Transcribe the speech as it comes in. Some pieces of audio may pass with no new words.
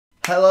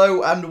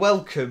Hello and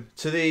welcome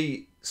to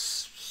the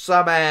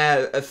Sam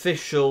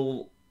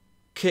official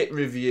kit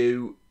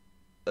review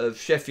of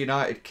Sheffield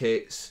United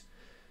kits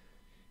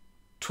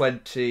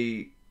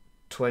 2020-21.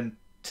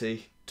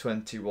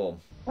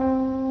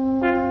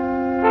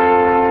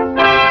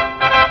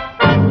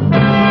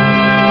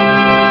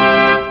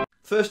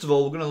 First of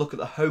all, we're going to look at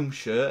the home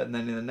shirt, and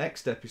then in the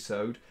next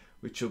episode,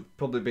 which will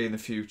probably be in the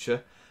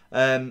future,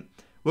 we're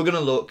going to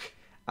look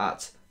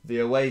at the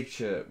away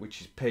shirt,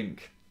 which is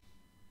pink.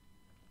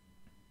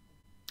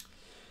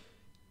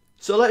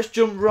 So let's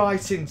jump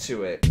right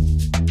into it. So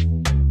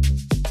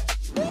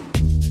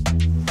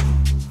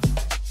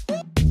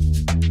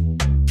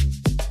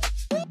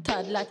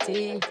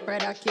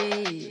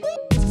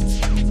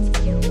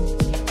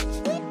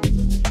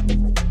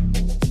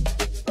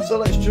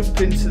let's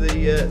jump into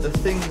the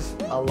things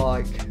I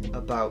like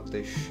about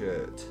this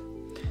shirt.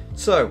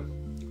 So,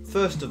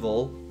 first of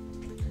all,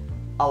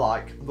 I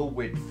like the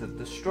width of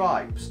the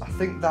stripes. I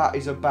think that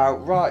is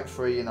about right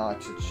for a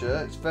United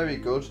shirt. It's very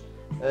good.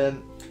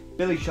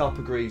 Billy Sharp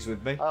agrees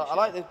with me. I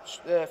like the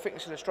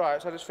thickness of the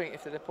stripes. I just think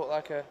if they put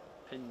like a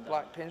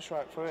black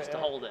pinstripe through it, just to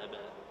hold it a bit.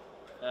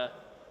 Yeah.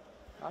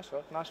 Nice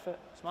fit, nice fit.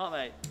 Smart,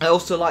 mate. I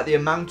also like the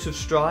amount of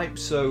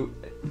stripes. So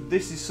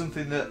this is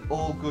something that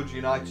all good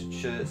United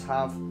shirts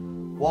have.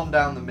 One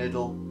down the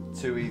middle,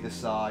 two either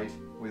side,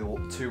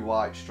 with two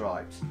white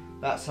stripes.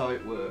 That's how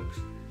it works.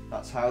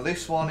 That's how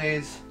this one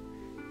is,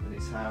 and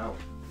it's how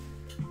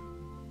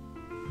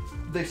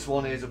this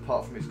one is,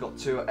 apart from it's got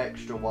two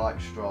extra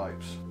white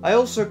stripes. I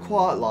also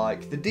quite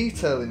like the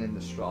detailing in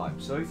the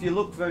stripes. So if you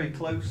look very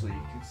closely,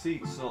 you can see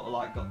it's sort of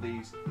like got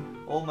these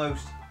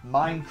almost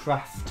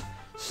Minecraft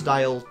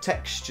style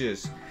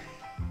textures.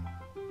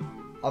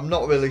 I'm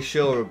not really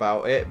sure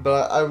about it,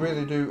 but I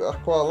really do, I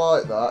quite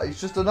like that.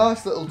 It's just a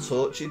nice little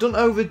touch. It doesn't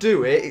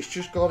overdo it, it's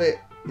just got it,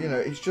 you know,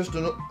 it's just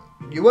an,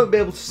 you won't be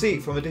able to see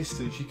it from a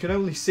distance, you can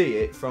only see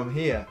it from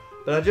here.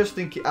 But I just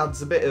think it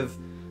adds a bit of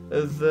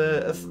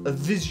a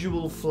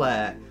visual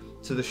flair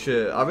to the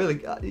shirt. I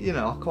really, you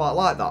know, I quite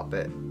like that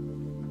bit.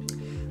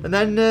 And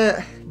then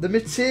the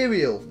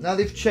material. Now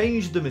they've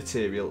changed the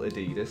material,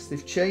 Adidas.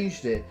 They've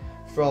changed it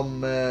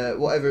from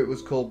whatever it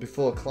was called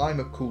before,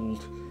 climate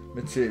cooled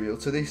material,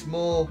 to this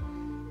more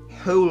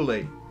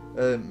holy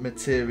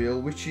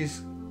material, which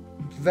is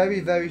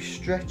very, very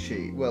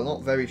stretchy. Well,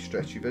 not very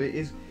stretchy, but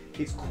it's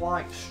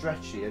quite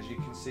stretchy, as you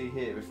can see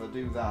here. If I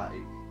do that,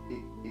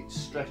 it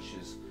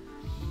stretches.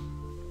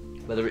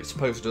 Whether it's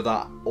supposed to do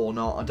that or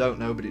not, I don't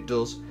know, but it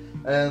does.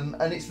 And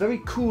it's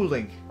very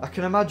cooling. I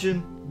can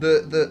imagine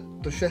that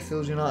the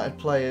Sheffield United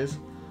players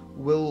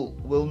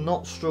will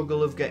not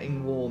struggle of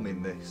getting warm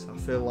in this. I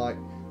feel like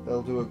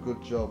they'll do a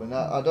good job, and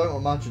I don't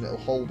imagine it'll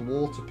hold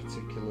water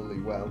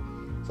particularly well.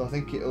 So I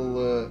think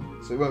it'll,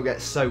 so it won't get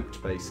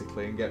soaked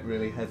basically and get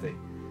really heavy.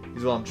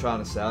 Is what I'm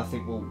trying to say. I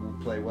think we'll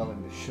play well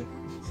in this shirt.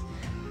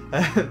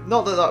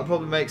 Not that that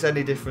probably makes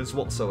any difference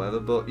whatsoever,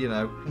 but you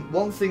know,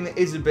 one thing that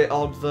is a bit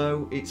odd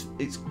though, it's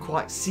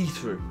quite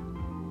see-through.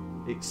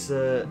 It's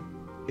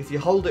if you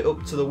hold it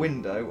up to the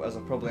window, as I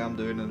probably am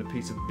doing in a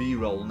piece of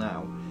B-roll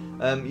now,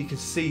 you can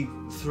see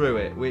through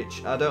it,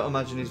 which I don't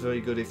imagine is very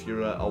good if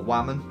you're a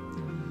whammon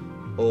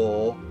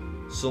or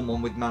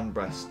someone with man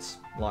breasts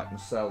like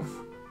myself.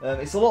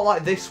 It's a lot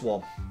like this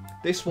one.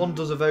 This one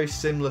does a very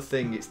similar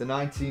thing. It's the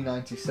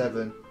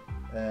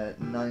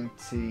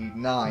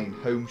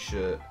 1997-99 home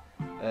shirt.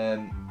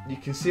 You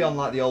can see on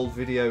like the old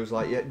videos,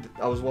 like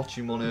I was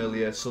watching one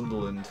earlier,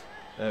 Sunderland,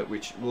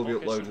 which will be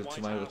uploaded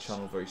to my other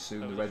channel very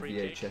soon, the red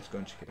VHS, go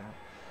and check it out.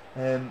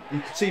 You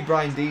could see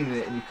Brian Dean in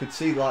it, and you could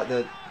see like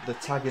the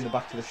tag in the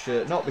back of the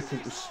shirt, not because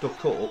it was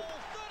stuck up,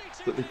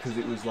 but because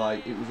it was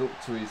like, it was up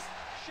to his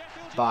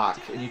back,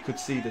 and you could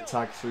see the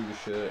tag through the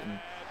shirt, and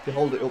if you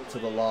hold it up to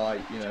the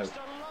light, you know,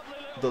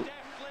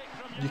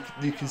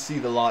 you can see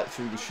the light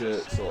through the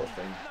shirt sort of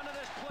thing.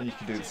 And you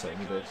can do the same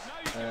with this.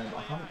 I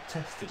haven't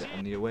tested it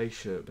on the away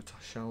shirt, but I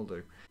shall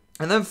do.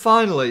 And then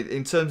finally,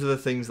 in terms of the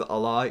things that I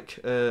like,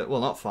 well,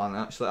 not finally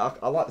actually,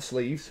 I like the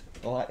sleeves.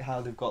 I like how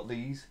they've got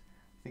these.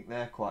 I think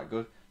they're quite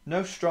good.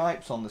 No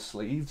stripes on the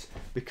sleeves,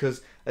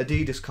 because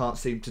Adidas can't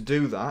seem to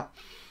do that.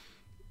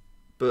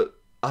 But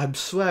I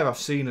swear I've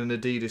seen an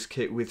Adidas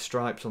kit with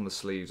stripes on the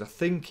sleeves. I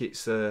think it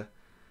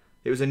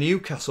was a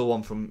Newcastle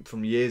one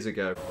from years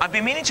ago. I've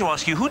been meaning to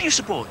ask you, who do you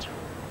support?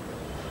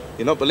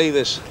 You'll not believe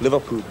this,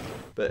 Liverpool.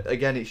 But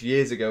again, it's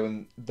years ago,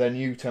 and their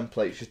new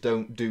templates just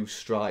don't do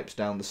stripes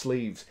down the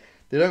sleeves.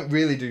 They don't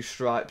really do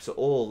stripes at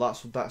all.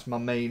 That's my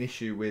main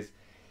issue with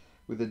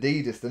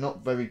Adidas. They're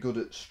not very good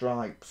at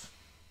stripes.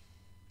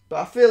 But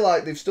I feel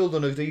like they've still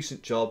done a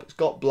decent job. It's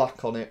got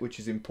black on it, which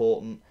is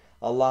important.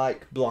 I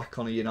like black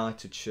on a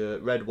United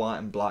shirt. Red, white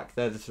and black.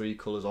 They're the three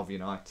colours of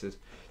United.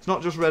 It's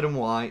not just red and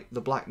white.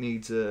 The black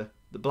needs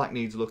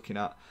looking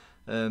at.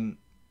 And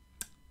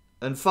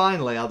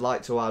finally, I'd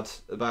like to add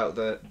about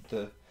the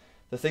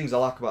things I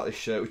like about this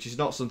shirt, which is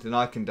not something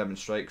I can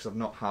demonstrate because I've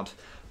not had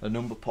a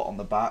number put on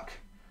the back.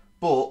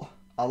 But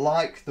I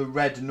like the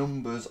red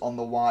numbers on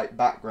the white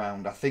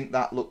background. I think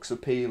that looks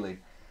appealing.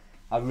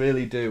 I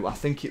really do. I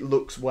think it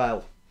looks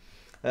well.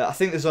 I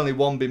think there's only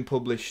one been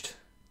published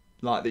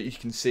like that you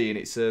can see, and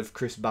it's of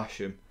Chris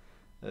Basham,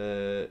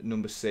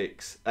 number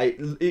 6.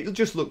 It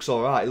just looks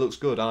alright, it looks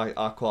good,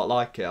 I quite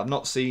like it. I've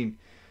not seen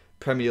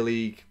Premier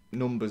League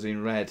numbers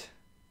in red,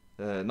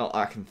 not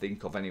I can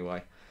think of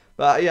anyway.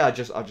 But yeah, I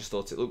just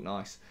thought it looked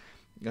nice,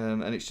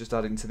 and it's just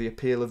adding to the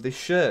appeal of this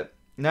shirt.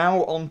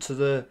 Now on to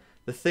the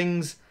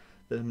things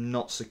that I'm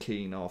not so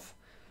keen of.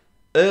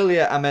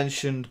 Earlier I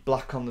mentioned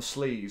black on the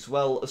sleeves.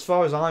 Well, as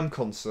far as I'm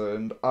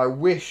concerned, I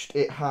wished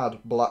it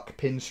had black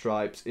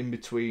pinstripes in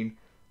between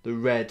the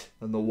red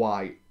and the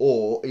white,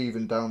 or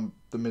even down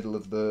the middle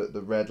of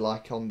the red,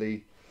 like on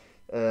the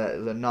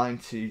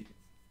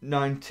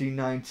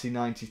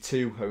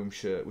 1990-92 home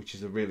shirt, which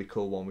is a really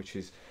cool one, which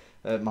is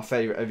my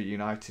favourite ever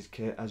United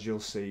kit. As you'll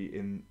see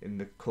in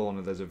the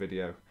corner, there's a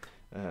video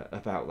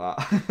about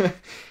that.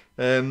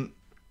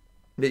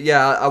 But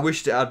yeah, I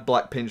wished it had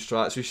black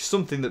pinstripes, which is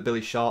something that Billy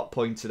Sharp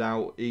pointed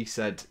out. He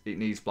said it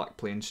needs black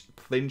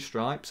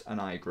pinstripes, and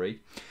I agree.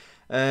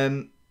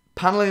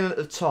 Panelling at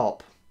the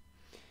top,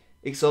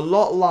 it's a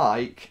lot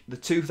like the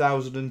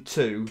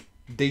 2002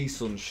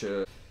 D-Sun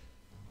shirt,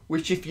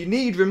 which if you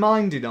need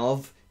reminding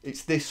of,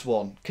 it's this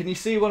one. Can you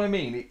see what I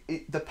mean?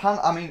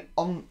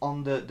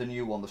 On the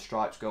new one, the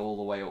stripes go all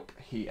the way up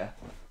here,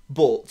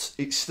 but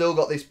it's still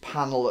got this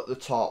panel at the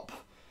top,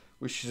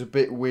 which is a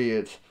bit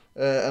weird.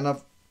 And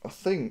I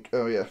think,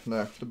 oh yeah,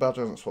 no, the badge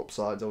hasn't swapped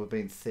sides, I was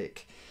being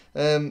thick.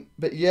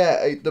 But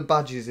yeah, the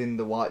badge is in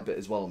the white bit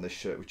as well on this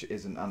shirt, which it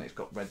isn't, and it's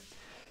got red.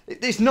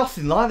 It's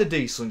nothing like the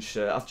D-Sun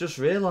shirt, I've just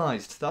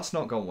realised. That's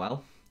not gone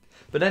well.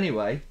 But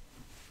anyway,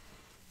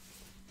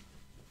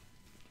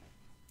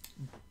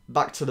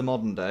 back to the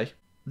modern day.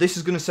 This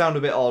is going to sound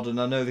a bit odd,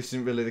 and I know this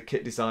isn't really the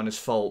kit designer's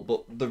fault,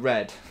 but the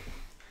red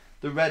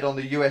on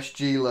the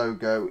USG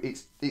logo,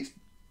 it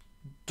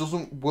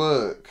doesn't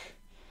work.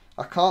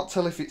 I can't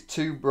tell if it's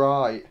too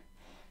bright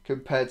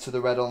compared to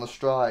the red on the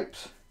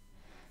stripes.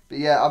 But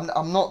yeah,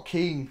 I'm not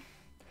keen.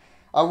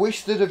 I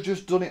wish they'd have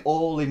just done it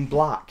all in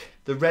black.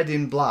 The red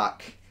in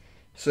black.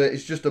 So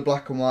it's just a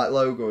black and white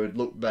logo, it'd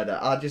look better.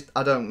 I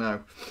don't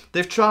know.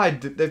 They've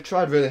tried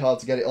really hard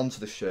to get it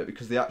onto the shirt,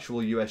 because the actual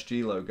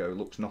USG logo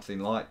looks nothing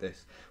like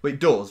this. Well, it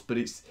does, but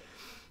it's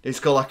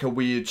got like a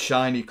weird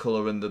shiny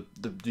colour, and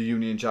the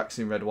Union Jack's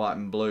in red, white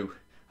and blue.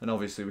 And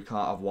obviously we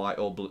can't have white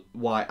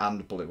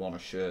and blue on a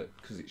shirt,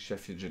 because it's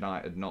Sheffield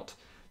United, not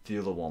the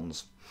other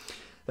ones.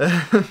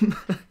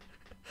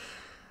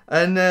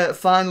 And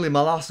finally,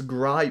 my last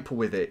gripe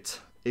with it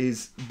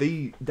is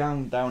the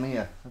down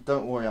here.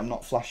 Don't worry, I'm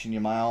not flashing you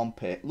my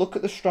armpit. Look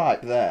at the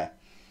stripe there.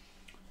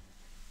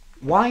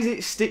 Why is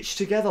it stitched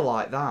together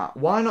like that?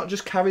 Why not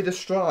just carry the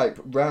stripe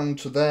round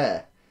to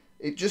there?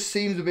 It just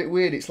seems a bit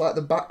weird. It's like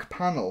the back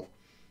panel,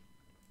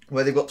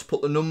 where they've got to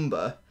put the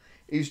number,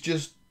 is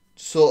just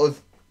sort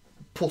of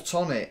put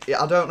on it.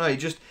 I don't know,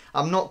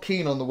 I'm not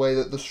keen on the way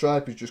that the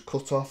stripe is just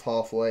cut off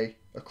halfway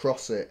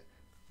across it,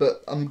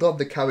 but I'm glad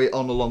they carry it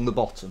on along the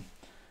bottom.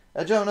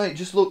 I don't know,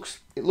 it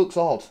looks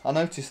odd. I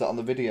noticed that on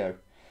the video.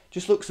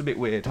 Just looks a bit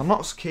weird. I'm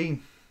not so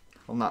keen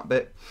on that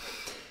bit.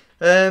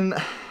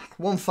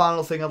 One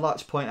final thing I'd like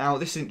to point out,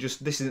 this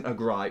isn't a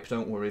gripe,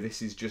 don't worry,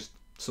 this is just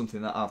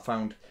something that I've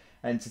found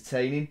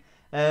entertaining.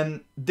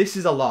 This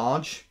is a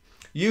large.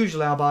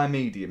 Usually I buy a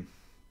medium.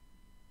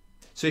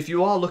 So if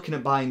you are looking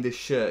at buying this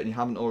shirt and you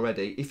haven't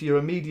already, if you're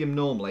a medium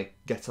normally,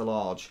 get a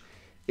large.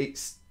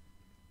 It's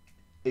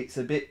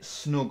a bit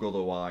snug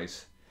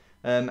otherwise.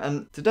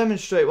 And to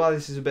demonstrate why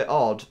this is a bit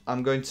odd,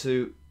 I'm going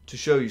to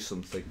show you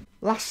something.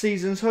 Last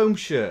season's home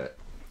shirt,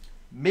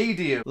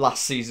 medium.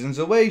 Last season's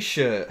away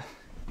shirt,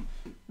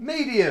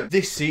 medium.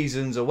 This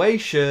season's away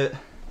shirt,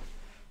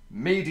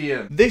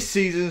 medium. This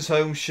season's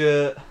home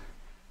shirt,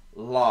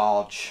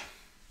 large.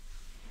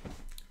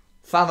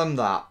 Fathom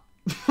that.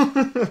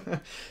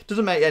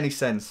 Doesn't make any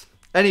sense.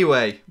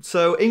 Anyway,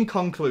 so in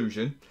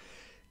conclusion,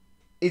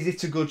 is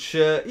it a good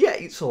shirt? Yeah,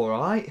 it's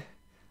alright.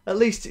 At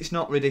least it's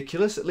not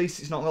ridiculous. At least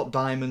it's not got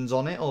diamonds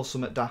on it or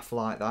something daft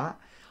like that.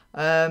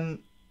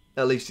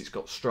 At least it's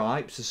got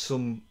stripes. There's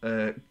some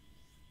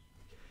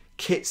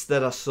kits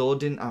that I saw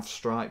didn't have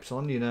stripes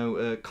on. You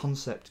know,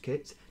 concept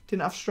kits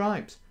didn't have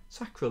stripes.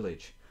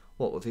 Sacrilege.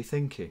 What were they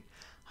thinking?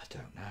 I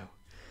don't know.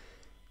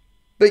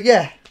 But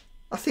yeah,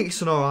 I think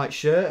it's an alright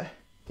shirt.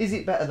 Is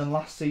it better than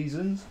last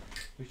season's,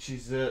 which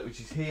is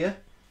here?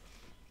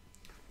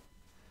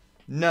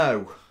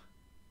 No,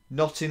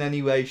 not in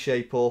any way,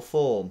 shape or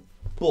form.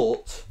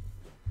 But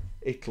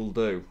it'll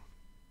do.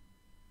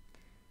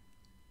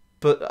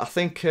 But I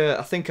think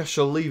I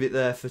shall leave it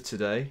there for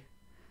today.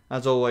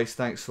 As always,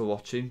 thanks for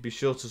watching. Be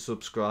sure to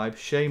subscribe.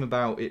 Shame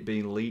about it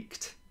being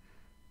leaked.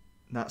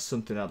 That's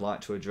something I'd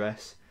like to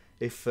address.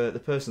 If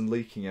the person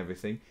leaking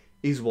everything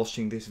is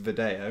watching this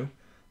video,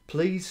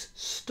 please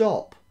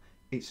stop.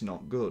 It's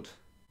not good.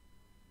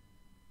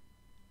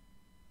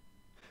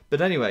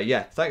 But anyway,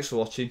 yeah, thanks for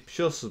watching. Be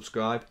sure to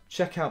subscribe.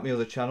 Check out my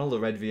other channel, The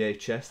Red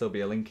VHS. There'll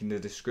be a link in the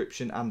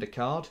description and a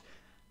card.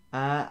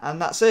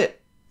 And that's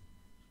it.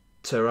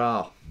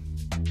 Ta-ra.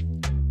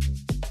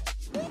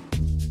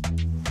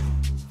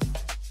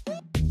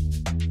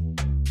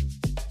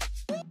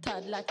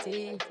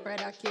 latte, spread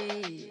a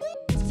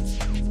cake.